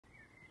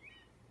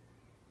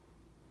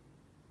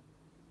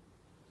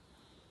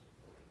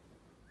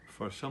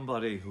For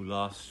somebody who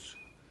lost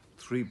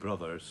 3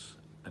 brothers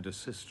and a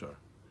sister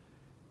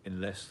in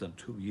less than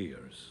 2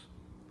 years,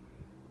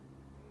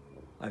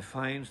 I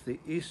find the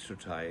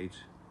Eastertide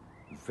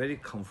very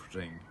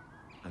comforting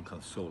and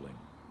consoling.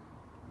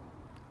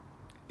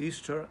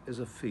 Easter is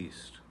a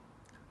feast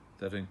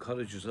that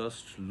encourages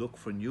us to look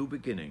for new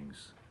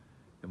beginnings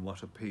in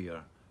what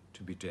appear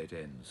to be dead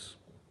ends.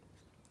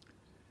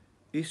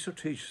 Easter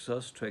teaches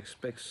us to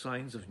expect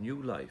signs of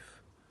new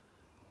life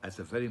at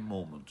the very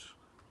moment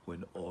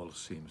when all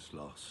seems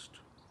lost.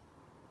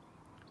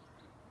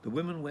 The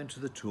women went to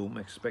the tomb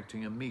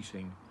expecting a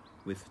meeting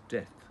with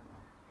death.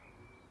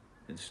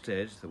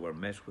 Instead, they were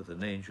met with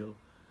an angel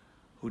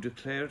who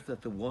declared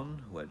that the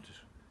one who had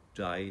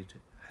died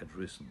had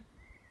risen.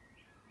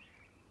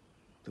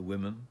 The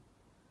women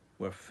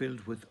were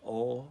filled with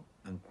awe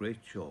and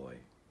great joy.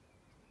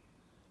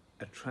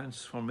 A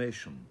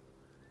transformation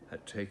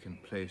had taken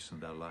place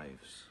in their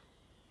lives.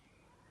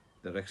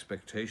 Their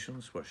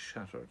expectations were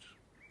shattered.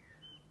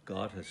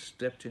 God had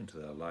stepped into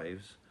their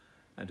lives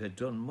and had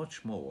done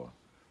much more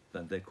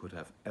than they could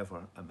have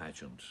ever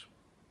imagined.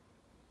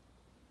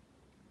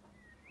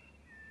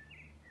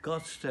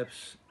 God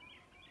steps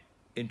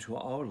into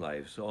our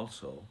lives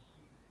also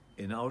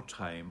in our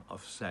time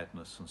of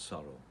sadness and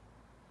sorrow.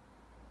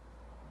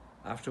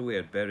 After we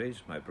had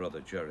buried my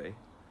brother Jerry,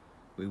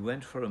 we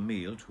went for a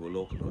meal to a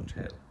local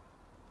hotel.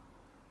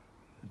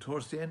 And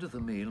towards the end of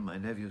the meal, my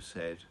nephew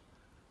said,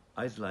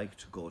 "I'd like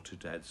to go to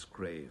Dad's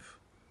grave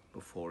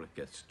before it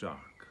gets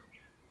dark."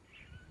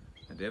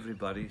 And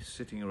everybody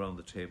sitting around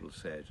the table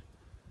said,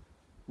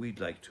 "We'd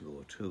like to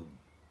go too."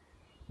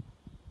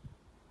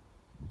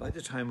 By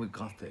the time we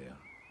got there,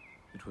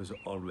 it was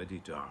already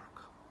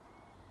dark.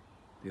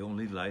 The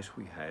only light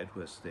we had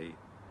was the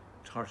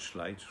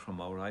torchlight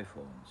from our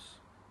iPhones.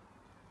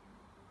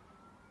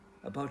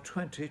 About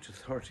 20 to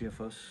 30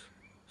 of us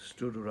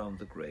stood around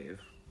the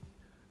grave,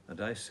 and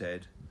I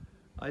said,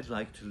 "I'd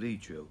like to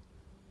lead you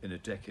in a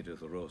decade of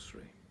the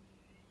Rosary."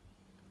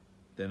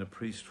 Then a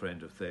priest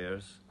friend of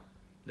theirs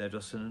led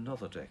us in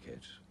another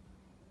decade.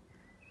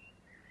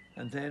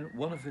 And then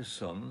one of his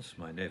sons,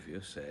 my nephew,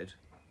 said,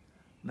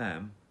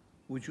 "Ma'am,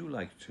 would you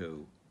like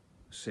to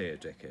say a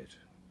decade?"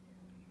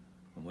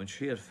 And when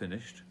she had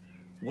finished,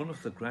 one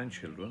of the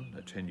grandchildren,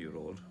 a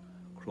 10-year-old,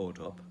 crowed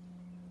up,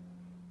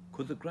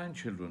 "Could the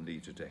grandchildren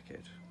lead a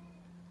decade?"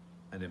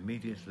 And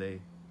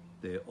immediately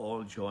they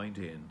all joined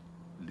in,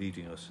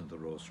 leading us in the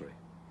Rosary.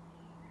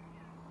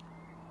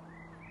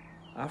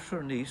 After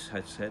her niece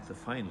had said the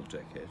final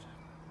decade,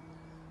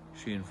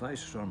 she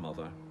invited her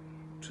mother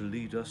to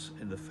lead us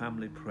in the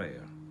family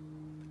prayer,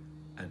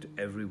 and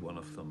every one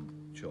of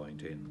them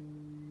joined in.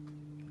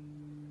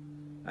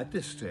 At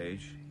this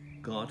stage,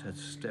 God had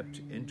stepped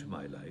into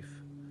my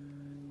life,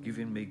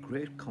 giving me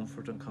great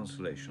comfort and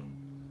consolation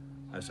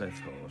as I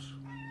thought,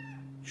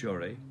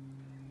 "Jory,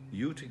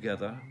 you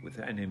together with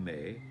Annie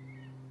May,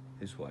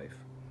 his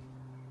wife,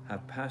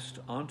 have passed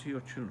on to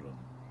your children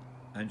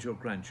and your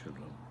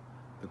grandchildren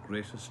the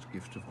greatest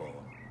gift of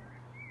all,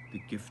 the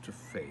gift of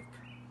faith,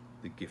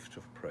 the gift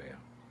of prayer."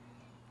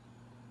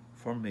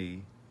 For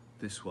me,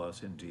 this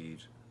was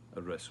indeed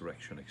a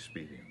resurrection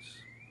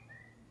experience.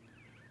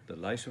 The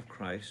light of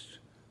Christ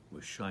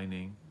was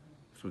shining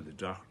through the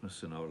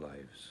darkness in our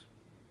lives.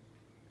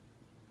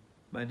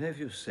 My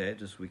nephew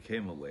said as we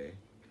came away,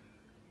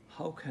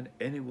 "How can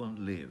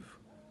anyone live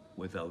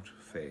without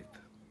faith?"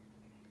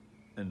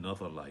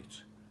 Another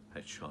light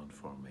had shone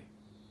for me.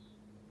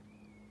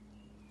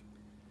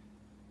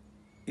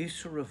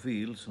 Easter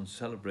reveals and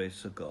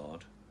celebrates a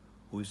God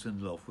who is in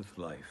love with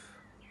life,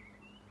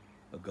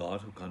 a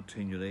God who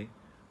continually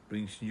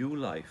brings new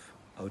life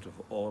out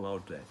of all our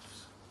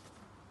deaths,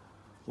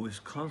 who is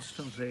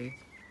constantly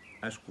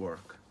at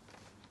work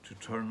to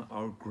turn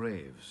our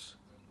graves,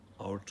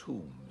 our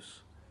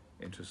tombs,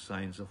 into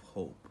signs of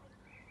hope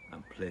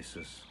and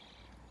places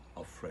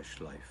of fresh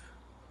life.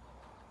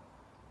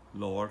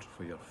 Lord,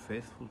 for your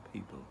faithful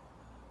people,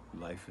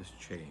 life is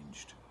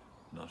changed,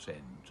 not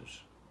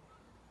ended.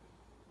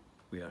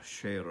 We are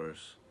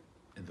sharers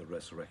in the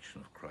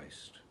resurrection of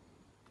Christ.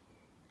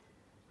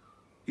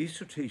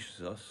 Easter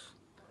teaches us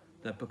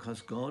that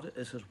because God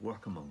is at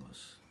work among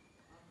us,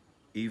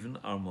 even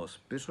our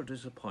most bitter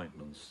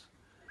disappointments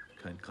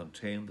can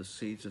contain the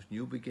seeds of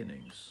new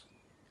beginnings,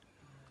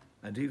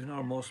 and even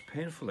our most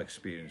painful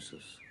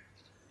experiences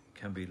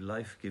can be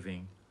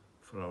life-giving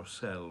for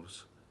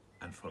ourselves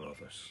and for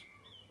others.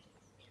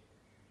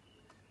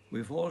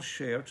 We've all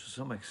shared to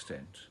some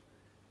extent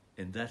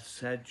in that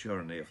sad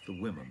journey of the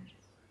women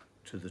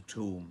to the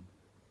tomb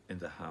in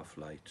the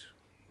half-light.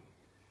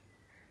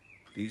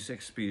 These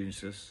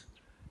experiences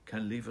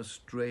can leave us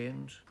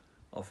drained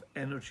of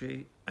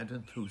energy and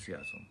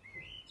enthusiasm.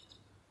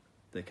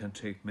 They can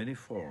take many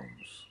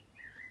forms: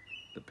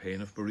 the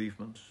pain of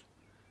bereavement,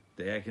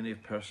 the agony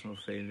of personal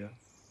failure,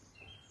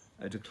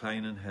 a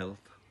decline in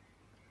health,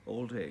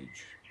 old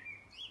age.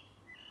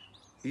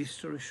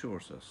 Easter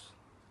assures us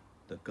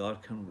that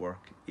God can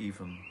work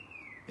even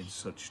in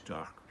such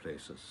dark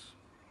places.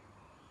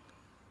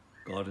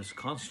 God is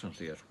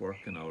constantly at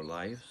work in our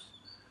lives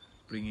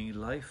bringing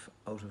life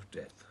out of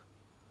death,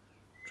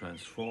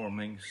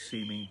 transforming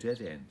seeming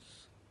dead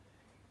ends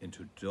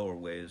into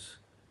doorways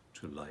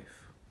to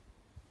life.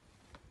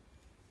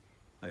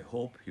 I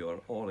hope you are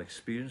all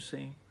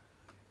experiencing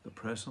the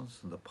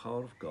presence and the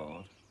power of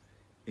God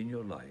in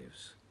your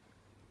lives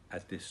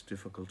at this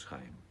difficult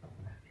time.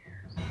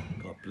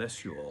 God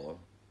bless you all,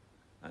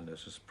 and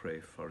let us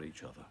pray for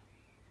each other.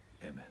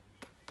 Amen.